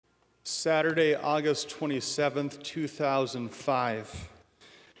Saturday, August 27th, 2005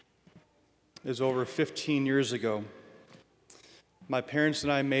 is over 15 years ago. My parents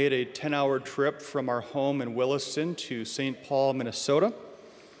and I made a 10-hour trip from our home in Williston to St. Paul, Minnesota,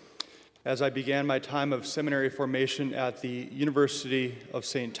 as I began my time of seminary formation at the University of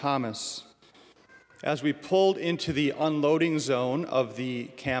St. Thomas. As we pulled into the unloading zone of the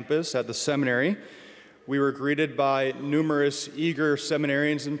campus at the seminary, we were greeted by numerous eager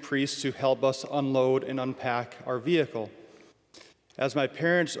seminarians and priests to help us unload and unpack our vehicle. As my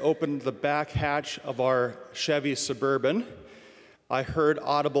parents opened the back hatch of our Chevy Suburban, I heard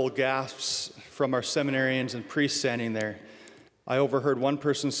audible gasps from our seminarians and priests standing there. I overheard one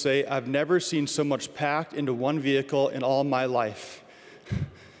person say, "I've never seen so much packed into one vehicle in all my life."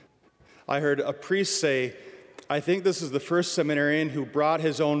 I heard a priest say, "I think this is the first seminarian who brought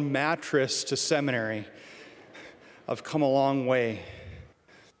his own mattress to seminary. I've come a long way."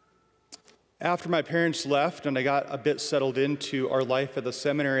 After my parents left and I got a bit settled into our life at the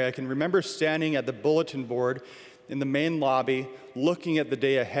seminary, I can remember standing at the bulletin board in the main lobby, looking at the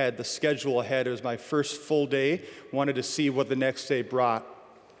day ahead, the schedule ahead. It was my first full day, wanted to see what the next day brought.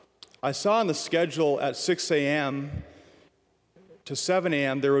 I saw on the schedule at 6 a.m. to 7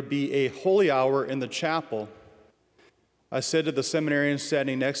 a.m. there would be a holy hour in the chapel. I said to the seminarian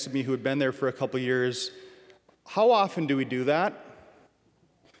standing next to me who had been there for a couple years, "How often do we do that?"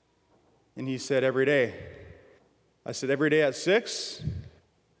 And he said, "Every day." I said, "Every day at 6?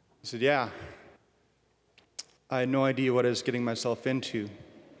 He said, "Yeah." I had no idea what I was getting myself into.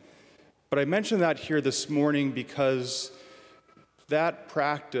 But I mentioned that here this morning because that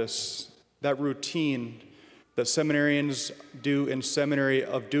practice, that routine that seminarians do in seminary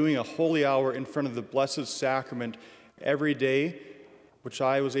of doing a holy hour in front of the Blessed Sacrament every day, which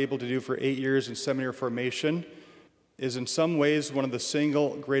I was able to do for 8 years in seminary formation, is in some ways one of the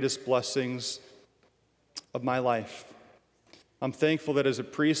single greatest blessings of my life. I'm thankful that as a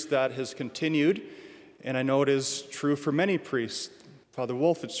priest that has continued, and I know it is true for many priests. Father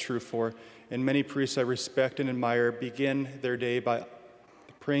Wolf it's true for, and many priests I respect and admire begin their day by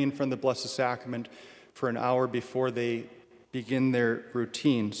praying from the Blessed Sacrament for an hour before they begin their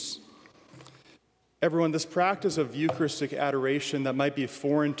routines. Everyone, this practice of Eucharistic adoration that might be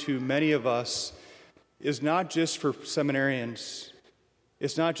foreign to many of us is not just for seminarians.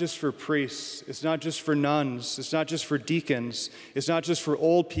 It's not just for priests. It's not just for nuns. It's not just for deacons. It's not just for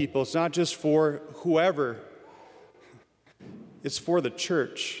old people. It's not just for whoever. It's for the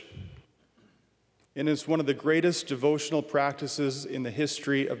church. And it's one of the greatest devotional practices in the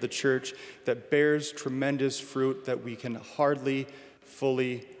history of the church that bears tremendous fruit that we can hardly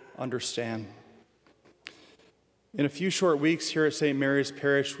fully understand. In a few short weeks here at St. Mary's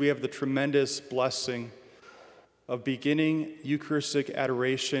Parish, we have the tremendous blessing of beginning Eucharistic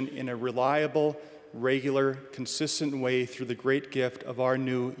adoration in a reliable, regular, consistent way through the great gift of our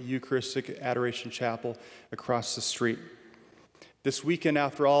new Eucharistic Adoration Chapel across the street. This weekend,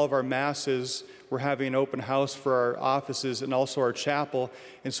 after all of our Masses, we're having an open house for our offices and also our chapel.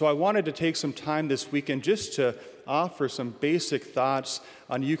 And so I wanted to take some time this weekend just to offer some basic thoughts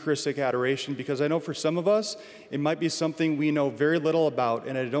on Eucharistic adoration, because I know for some of us, it might be something we know very little about.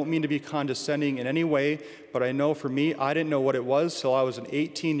 And I don't mean to be condescending in any way, but I know for me, I didn't know what it was till I was an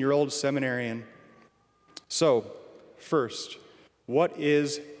 18-year-old seminarian. So, first, what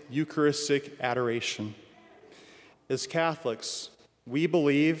is Eucharistic adoration? As Catholics, we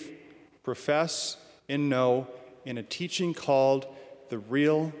believe, profess, and know in a teaching called the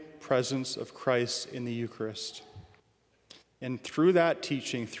real presence of Christ in the Eucharist. And through that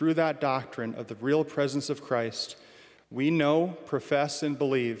teaching, through that doctrine of the real presence of Christ, we know, profess, and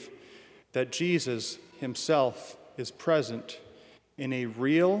believe that Jesus himself is present in a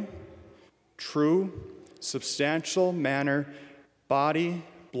real, true, substantial manner, body,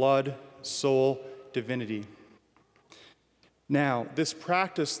 blood, soul, divinity. Now, this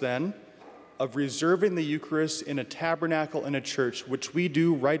practice then of reserving the Eucharist in a tabernacle in a church, which we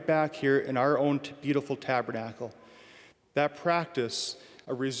do right back here in our own beautiful tabernacle, that practice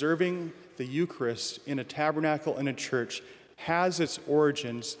of reserving the Eucharist in a tabernacle in a church has its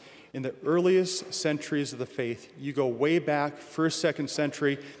origins in the earliest centuries of the faith. You go way back, 1st, 2nd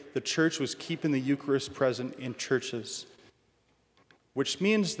century, the church was keeping the Eucharist present in churches. Which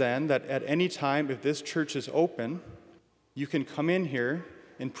means then that at any time, if this church is open, you can come in here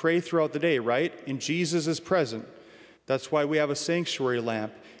and pray throughout the day, right? And Jesus is present. That's why we have a sanctuary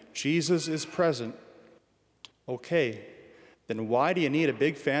lamp. Jesus is present. Okay, then why do you need a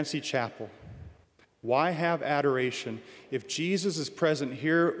big fancy chapel? Why have adoration? If Jesus is present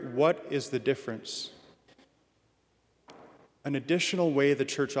here, what is the difference? An additional way the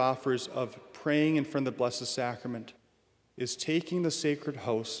church offers of praying in front of the Blessed Sacrament is taking the sacred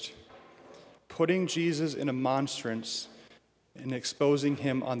host, putting Jesus in a monstrance, and exposing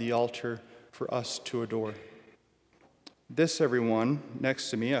him on the altar for us to adore. This, everyone, next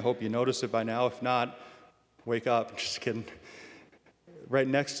to me, I hope you notice it by now. If not, wake up. Just kidding. Right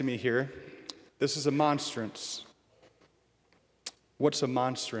next to me here, this is a monstrance. What's a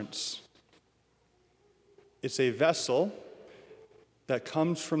monstrance? It's a vessel that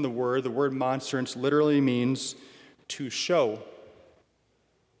comes from the word monstrance literally means to show.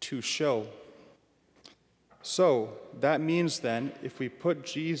 To show. So that means then, if we put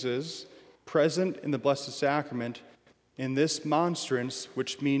Jesus present in the Blessed Sacrament in this monstrance,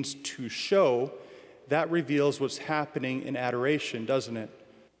 which means to show, that reveals what's happening in adoration, doesn't it?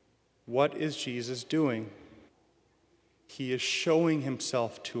 What is Jesus doing? He is showing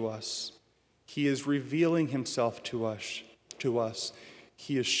himself to us. He is revealing himself to us.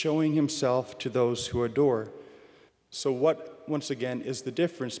 He is showing himself to those who adore. So what, once again, is the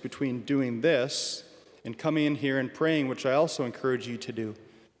difference between doing this and coming in here and praying, which I also encourage you to do?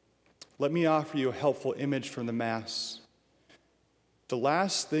 Let me offer you a helpful image from the Mass. The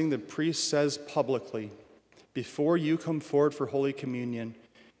last thing the priest says publicly before you come forward for Holy Communion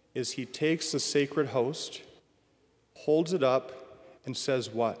is he takes the sacred host, holds it up, and says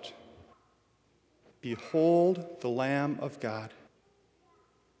what? Behold the Lamb of God.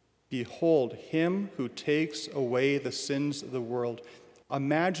 Behold him who takes away the sins of the world.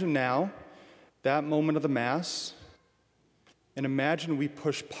 Imagine now that moment of the Mass, and imagine we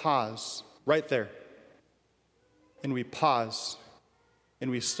push pause right there, and we pause, and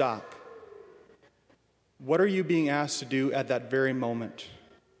we stop. What are you being asked to do at that very moment?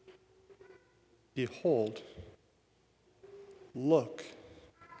 Behold, look,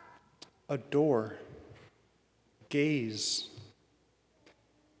 adore, gaze.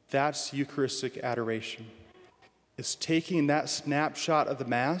 That's Eucharistic adoration. It's taking that snapshot of the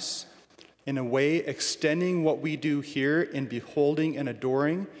Mass, in a way extending what we do here in beholding and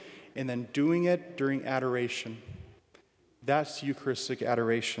adoring, and then doing it during adoration. That's Eucharistic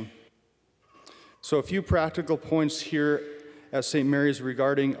adoration. So a few practical points here at St. Mary's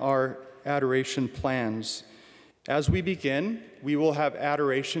regarding our adoration plans. As we begin, we will have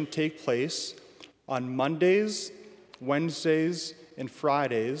adoration take place on Mondays, Wednesdays, and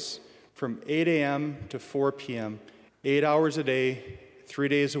Fridays from 8 a.m. to 4 p.m., 8 hours a day, 3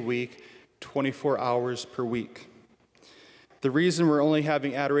 days a week, 24 hours per week. The reason we're only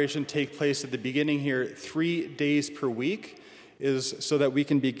having adoration take place at the beginning here 3 days per week is so that we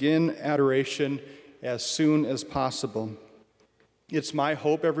can begin adoration as soon as possible. It's my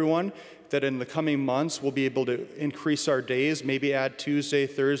hope, everyone, that in the coming months we'll be able to increase our days, maybe add Tuesday,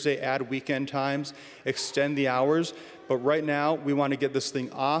 Thursday, add weekend times, extend the hours. But right now, we want to get this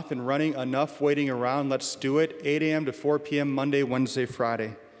thing off and running, enough waiting around. Let's do it, 8 a.m. to 4 p.m., Monday, Wednesday,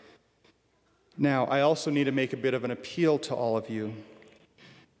 Friday. Now, I also need to make a bit of an appeal to all of you.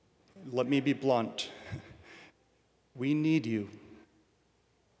 Let me be blunt. We need you.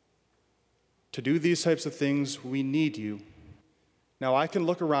 To do these types of things, we need you. Now, I can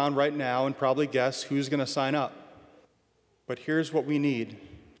look around right now and probably guess who's going to sign up. But here's what we need.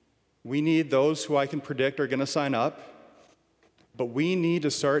 We need those who I can predict are going to sign up. But we need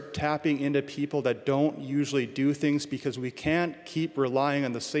to start tapping into people that don't usually do things, because we can't keep relying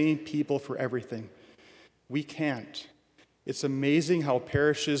on the same people for everything. We can't. It's amazing how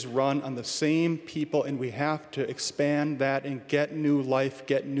parishes run on the same people, and we have to expand that and get new life,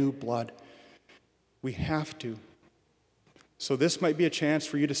 get new blood. We have to. So this might be a chance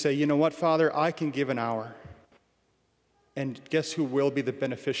for you to say, you know what, Father, I can give an hour. And guess who will be the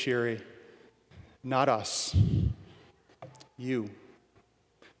beneficiary? Not us. You.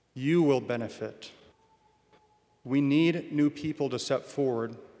 You will benefit. We need new people to step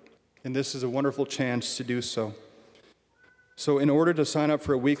forward, and this is a wonderful chance to do so. So in order to sign up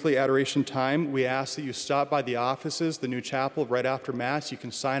for a weekly adoration time, we ask that you stop by the offices, the new chapel, right after Mass. You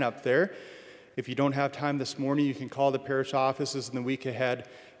can sign up there. If you don't have time this morning, you can call the parish offices in the week ahead,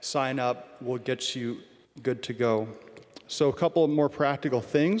 sign up. We'll get you good to go. So a couple more practical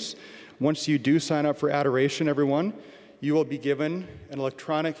things. Once you do sign up for adoration, everyone, you will be given an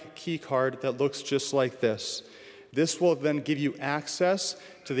electronic key card that looks just like this. This will then give you access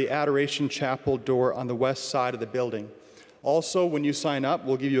to the adoration chapel door on the west side of the building. Also, when you sign up,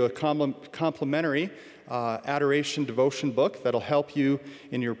 we'll give you a complimentary adoration devotion book that'll help you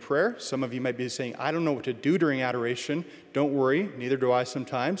in your prayer. Some of you might be saying, I don't know what to do during adoration. Don't worry, neither do I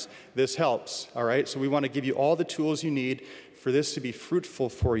sometimes. This helps, all right? So we want to give you all the tools you need for this to be fruitful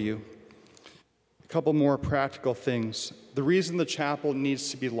for you. couple more practical things. The reason the chapel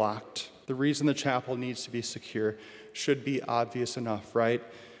needs to be locked, the reason the chapel needs to be secure should be obvious enough, right?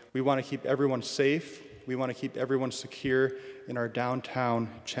 We want to keep everyone safe. We want to keep everyone secure in our downtown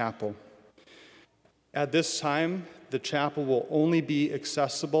chapel. At this time, the chapel will only be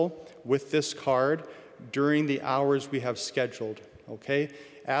accessible with this card during the hours we have scheduled, okay?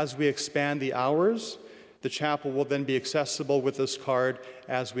 As we expand the hours, the chapel will then be accessible with this card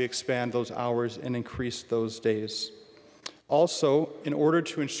as we expand those hours and increase those days. Also, in order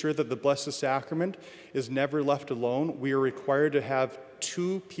to ensure that the Blessed Sacrament is never left alone, we are required to have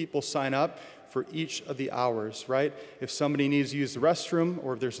 2 people sign up for each of the hours, right? If somebody needs to use the restroom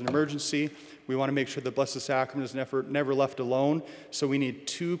or if there's an emergency, we want to make sure the Blessed Sacrament is never left alone. So we need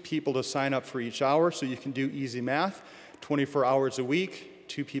 2 people to sign up for each hour. So you can do easy math, 24 hours a week,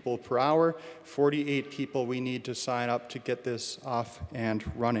 2 people per hour, 48 people we need to sign up to get this off and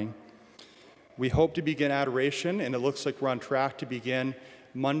running. We hope to begin adoration, and it looks like we're on track to begin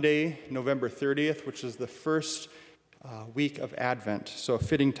Monday, November 30th, which is the first week of Advent, so a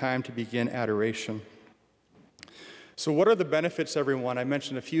fitting time to begin adoration. So what are the benefits, everyone? I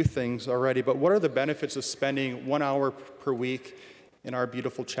mentioned a few things already, but what are the benefits of spending 1 hour per week in our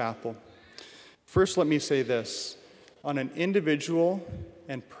beautiful chapel? First, let me say this. On an individual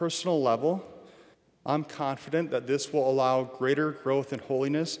and personal level, I'm confident that this will allow greater growth in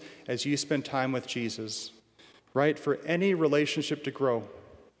holiness as you spend time with Jesus, right? For any relationship to grow,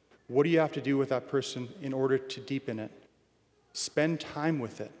 what do you have to do with that person in order to deepen it? Spend time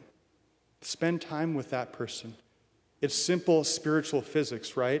with it. Spend time with that person. It's simple spiritual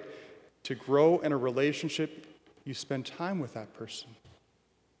physics, right? To grow in a relationship, you spend time with that person.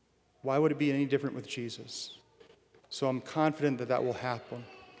 Why would it be any different with Jesus? So I'm confident that that will happen.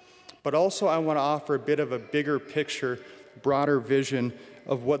 But also I want to offer a bit of a bigger picture, broader vision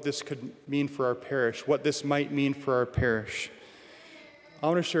of what this could mean for our parish, what this might mean for our parish. I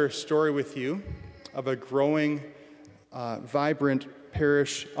want to share a story with you of a growing, vibrant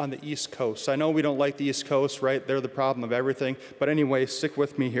parish on the East Coast. I know we don't like the East Coast, right? They're the problem of everything. But anyway, stick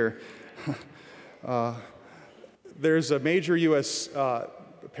with me here. There's a major U.S.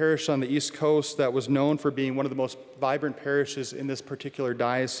 Parish on the East Coast that was known for being one of the most vibrant parishes in this particular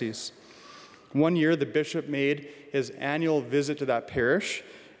diocese. One year, the bishop made his annual visit to that parish,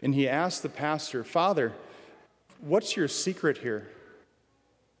 and he asked the pastor, "Father, what's your secret here?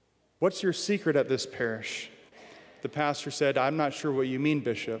 What's your secret at this parish?" The pastor said, "I'm not sure what you mean,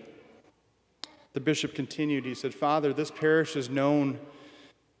 Bishop." The bishop continued. He said, "Father, this parish is known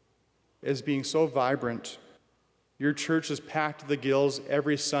as being so vibrant. Your church is packed to the gills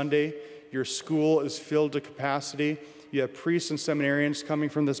every Sunday. Your school is filled to capacity. You have priests and seminarians coming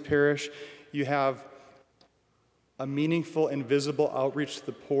from this parish. You have a meaningful and visible outreach to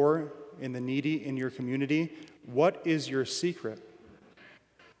the poor and the needy in your community. What is your secret?"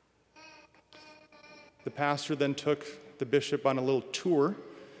 The pastor then took the bishop on a little tour.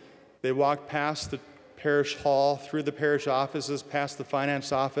 They walked past the parish hall, through the parish offices, past the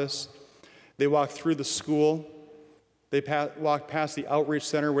finance office. They walked through the school. They walked past the outreach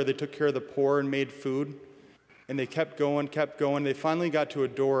center where they took care of the poor and made food. And they kept going. They finally got to a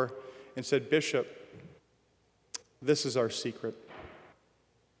door and said, "Bishop, this is our secret."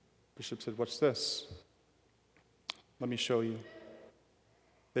 Bishop said, "What's this?" "Let me show you."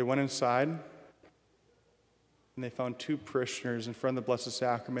 They went inside, and they found 2 parishioners in front of the Blessed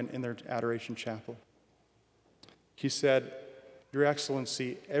Sacrament in their adoration chapel. He said, "Your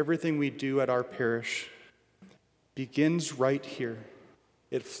Excellency, everything we do at our parish begins right here.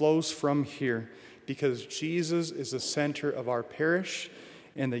 It flows from here because Jesus is the center of our parish,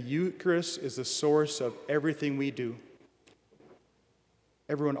 and the Eucharist is the source of everything we do."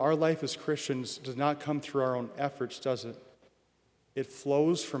 Everyone, our life as Christians does not come through our own efforts, does it? It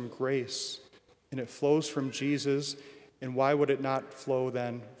flows from grace, and it flows from Jesus, and why would it not flow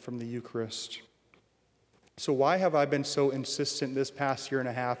then from the Eucharist? So why have I been so insistent this past year and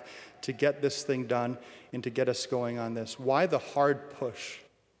a half to get this thing done and to get us going on this? Why the hard push?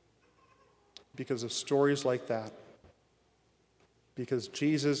 Because of stories like that. Because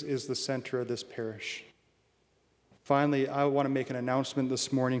Jesus is the center of this parish. Finally, I want to make an announcement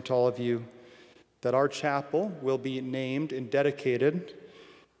this morning to all of you that our chapel will be named and dedicated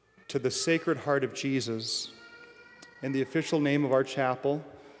to the Sacred Heart of Jesus. And the official name of our chapel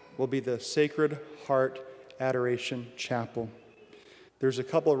will be the Sacred Heart Adoration Chapel. There's a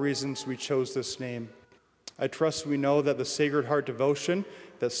couple of reasons we chose this name. I trust we know that the Sacred Heart devotion,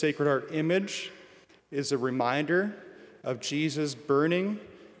 that Sacred Heart image, is a reminder of Jesus' burning,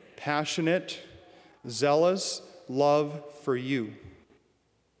 passionate, zealous love for you.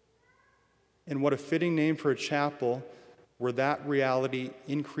 And what a fitting name for a chapel where that reality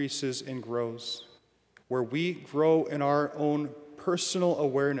increases and grows, where we grow in our own personal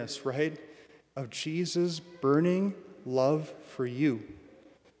awareness, right, of Jesus' burning love for you,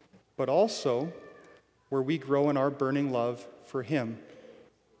 but also where we grow in our burning love for him,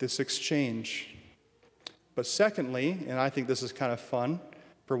 this exchange. But secondly, and I think this is kind of fun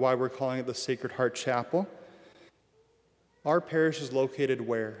for why we're calling it the Sacred Heart Chapel, our parish is located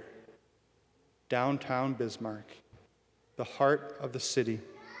where? Downtown Bismarck, the heart of the city.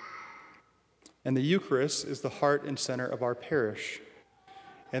 And the Eucharist is the heart and center of our parish.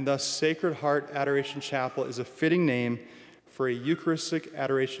 And thus, Sacred Heart Adoration Chapel is a fitting name for a Eucharistic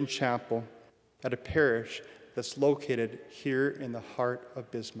adoration chapel at a parish that's located here in the heart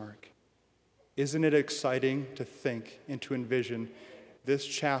of Bismarck. Isn't it exciting to think and to envision this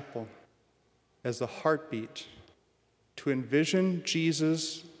chapel as the heartbeat, to envision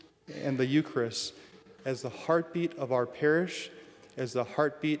Jesus and the Eucharist as the heartbeat of our parish, as the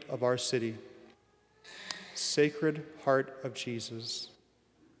heartbeat of our city? Sacred Heart of Jesus,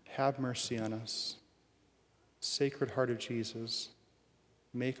 have mercy on us. Sacred Heart of Jesus,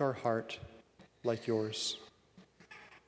 make our heart like yours.